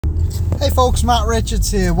Hey folks, Matt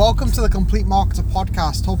Richards here. Welcome to the Complete Marketer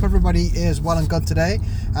podcast. Hope everybody is well and good today,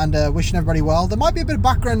 and wishing everybody well. There might be a bit of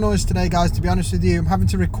background noise today, guys, to be honest with you. I'm having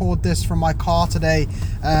to record this from my car today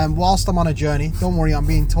whilst I'm on a journey. Don't worry, I'm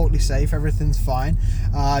being totally safe. Everything's fine.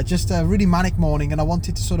 Just a really manic morning, and I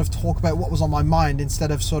wanted to sort of talk about what was on my mind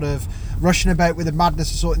instead of sort of rushing about with the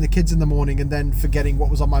madness of sorting the kids in the morning and then forgetting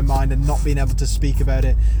what was on my mind and not being able to speak about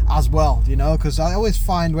it as well, you know, because I always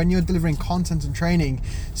find when you're delivering content and training,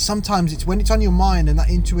 sometimes it's when it's on your mind and that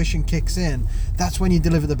intuition kicks in, that's when you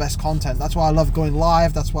deliver the best content. That's why I love going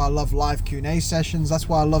live. That's why I love live Q&A sessions. That's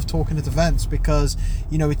why I love talking at events, because,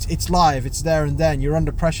 you know, it's live, it's there and then. You're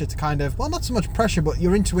under pressure to kind of, well, not so much pressure, but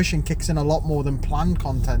your intuition kicks in a lot more than planned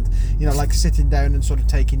content, you know, like sitting down and sort of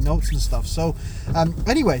taking notes and stuff. So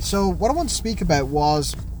anyway, so what I want to speak about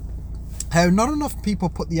was how not enough people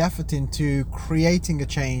put the effort into creating a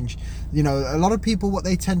change. You know, a lot of people, what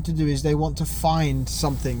they tend to do is they want to find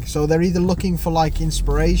something. So they're either looking for like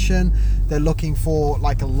inspiration, they're looking for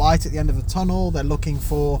like a light at the end of the tunnel, they're looking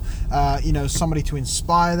for, you know, somebody to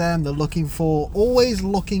inspire them. They're always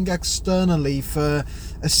looking externally for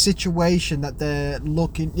a situation that they're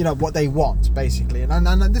looking, you know, what they want basically.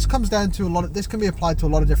 And this comes down to this can be applied to a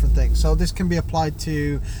lot of different things. So this can be applied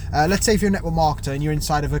to, let's say if you're a network marketer and you're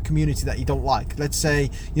inside of a community that you don't like. Let's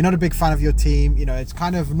say you're not a big fan of your team, you know, it's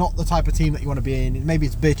kind of not the type of team that you want to be in. Maybe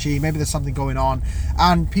it's bitchy, maybe there's something going on,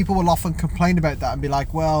 and people will often complain about that and be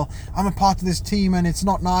like, well, I'm a part of this team and it's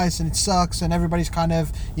not nice and it sucks and everybody's kind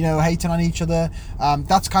of, you know, hating on each other.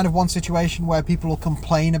 That's kind of one situation where people will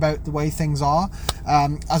complain about the way things are,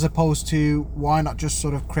 as opposed to why not just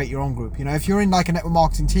sort of create your own group. You know, if you're in like a network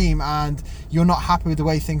marketing team and you're not happy with the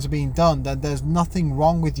way things are being done, then there's nothing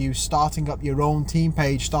wrong with you starting up your own team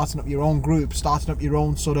page, starting up your own group, starting up your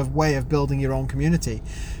own sort of way of building your own community.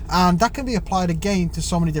 And that can be applied again to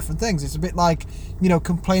so many different things. It's a bit like, you know,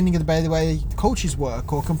 complaining about the way coaches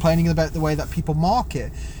work or complaining about the way that people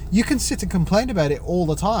market. You can sit and complain about it all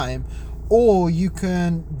the time, or you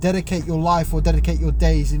can dedicate your life or dedicate your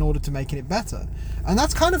days in order to making it better. And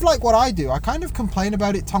that's kind of like what I do. I kind of complain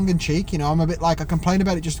about it tongue in cheek, you know, I'm a bit like, I complain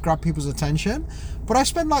about it just to grab people's attention, but I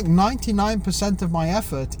spend like 99% of my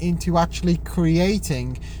effort into actually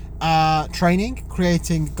creating training,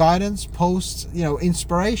 creating guidance, posts, you know,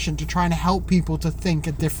 inspiration to try and help people to think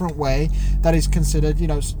a different way that is considered, you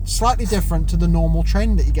know, slightly different to the normal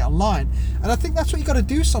training that you get online. And I think that's what you got to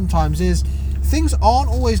do sometimes is things aren't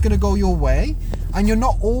always going to go your way, and you're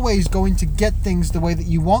not always going to get things the way that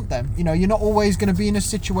you want them. You know, you're not always going to be in a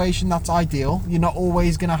situation that's ideal. You're not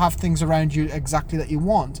always going to have things around you exactly that you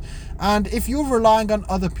want. And if you're relying on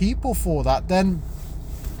other people for that, then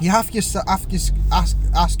you have to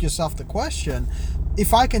ask yourself the question,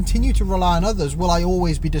 if I continue to rely on others, will I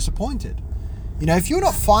always be disappointed? You know, if you're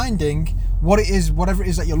not finding what it is, whatever it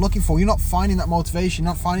is that you're looking for, you're not finding that motivation,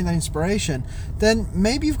 you're not finding that inspiration, then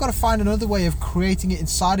maybe you've got to find another way of creating it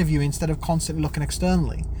inside of you instead of constantly looking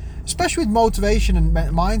externally. Especially with motivation and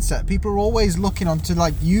mindset, people are always looking onto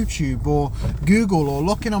like YouTube or Google or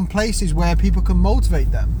looking on places where people can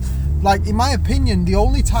motivate them. Like, in my opinion, the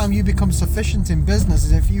only time you become sufficient in business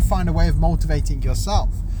is if you find a way of motivating yourself.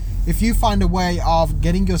 If you find a way of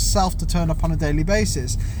getting yourself to turn up on a daily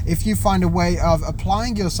basis, if you find a way of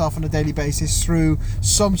applying yourself on a daily basis through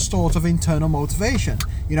some sort of internal motivation,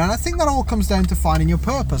 you know, and I think that all comes down to finding your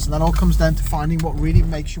purpose, and that all comes down to finding what really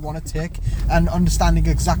makes you want to tick and understanding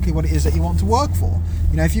exactly what it is that you want to work for.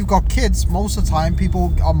 You know, if you've got kids, most of the time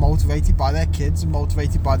people are motivated by their kids and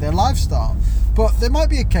motivated by their lifestyle. But there might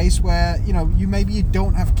be a case where, you know, maybe you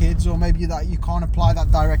don't have kids, or maybe that you can't apply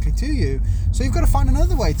that directly to you. So you've got to find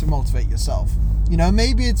another way to motivate yourself. You know,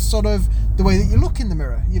 maybe it's sort of the way that you look in the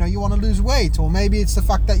mirror. You know, you want to lose weight, or maybe it's the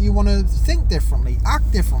fact that you want to think differently, act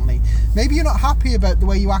differently. Maybe you're not happy about the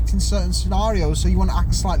way you act in certain scenarios, so you want to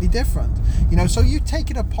act slightly different. You know, so you take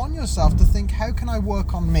it upon yourself to think, how can I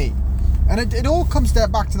work on me? And it all comes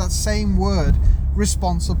back to that same word,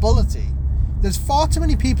 responsibility. There's far too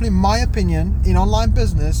many people, in my opinion, in online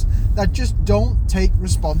business that just don't take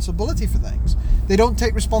responsibility for things. They don't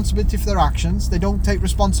take responsibility for their actions. They don't take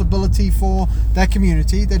responsibility for their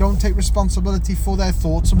community. They don't take responsibility for their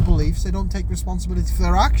thoughts and beliefs. They don't take responsibility for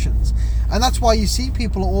their actions. And that's why you see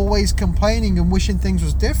people always complaining and wishing things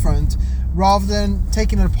was different, rather than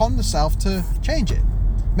taking it upon themselves to change it,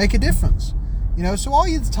 make a difference. You know, so are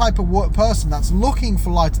you the type of person that's looking for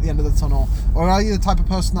light at the end of the tunnel, or are you the type of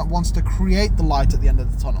person that wants to create the light at the end of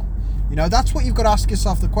the tunnel? You know, that's what you've got to ask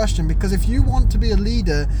yourself the question, because if you want to be a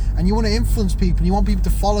leader and you want to influence people, you want people to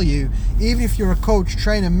follow you, even if you're a coach,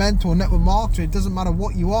 trainer, mentor, network marketer, it doesn't matter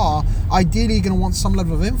what you are, ideally you're going to want some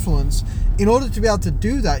level of influence. In order to be able to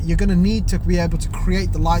do that, you're going to need to be able to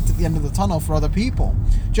create the light at the end of the tunnel for other people.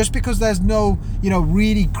 Just because there's no,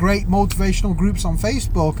 really great motivational groups on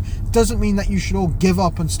Facebook doesn't mean that you should all give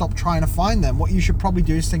up and stop trying to find them. What you should probably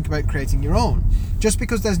do is think about creating your own. Just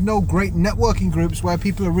because there's no great networking groups where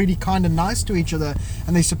people are really kind of nice to each other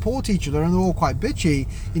and they support each other and they're all quite bitchy,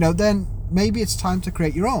 then maybe it's time to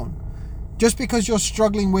create your own. Just because you're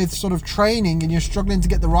struggling with sort of training and you're struggling to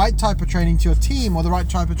get the right type of training to your team or the right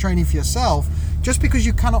type of training for yourself, just because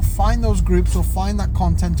you cannot find those groups or find that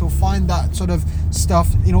content or find that sort of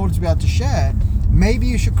stuff in order to be able to share, maybe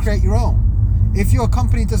you should create your own. If your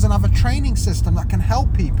company doesn't have a training system that can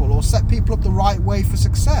help people or set people up the right way for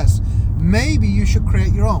success, maybe you should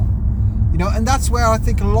create your own. And that's where I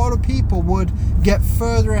think a lot of people would get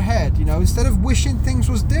further ahead. Instead of wishing things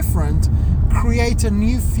was different, create a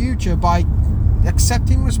new future by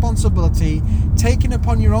accepting responsibility, taking it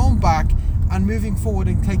upon your own back, and moving forward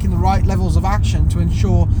and taking the right levels of action to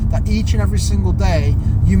ensure that each and every single day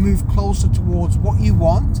you move closer towards what you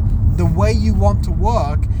want, the way you want to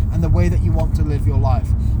work, and the way that you want to live your life.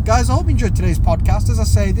 Guys, I hope you enjoyed today's podcast. As I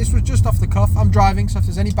say, this was just off the cuff. I'm driving, so if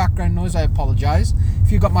there's any background noise, I apologize.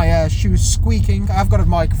 If you've got my shoes squeaking, I've got a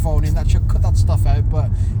microphone in that should cut that stuff out, but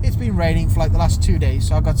it's been raining for like the last 2 days,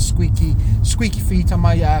 so I've got squeaky feet on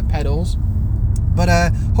my pedals.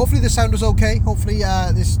 But hopefully the sound was okay. Hopefully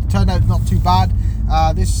this turned out not too bad.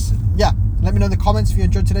 Let me know in the comments if you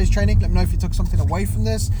enjoyed today's training. Let me know if you took something away from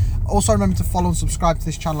this. Also, remember to follow and subscribe to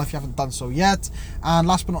this channel if you haven't done so yet. And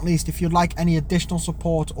last but not least, if you'd like any additional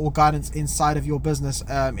support or guidance inside of your business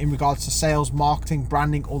in regards to sales, marketing,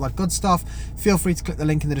 branding, all that good stuff, feel free to click the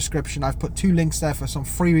link in the description. I've put 2 links there for some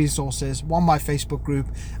free resources, one my Facebook group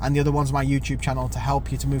and the other one's my YouTube channel to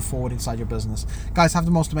help you to move forward inside your business. Guys, have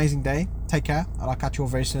the most amazing day. Take care, and I'll catch you all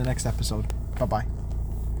very soon in the next episode. Bye-bye.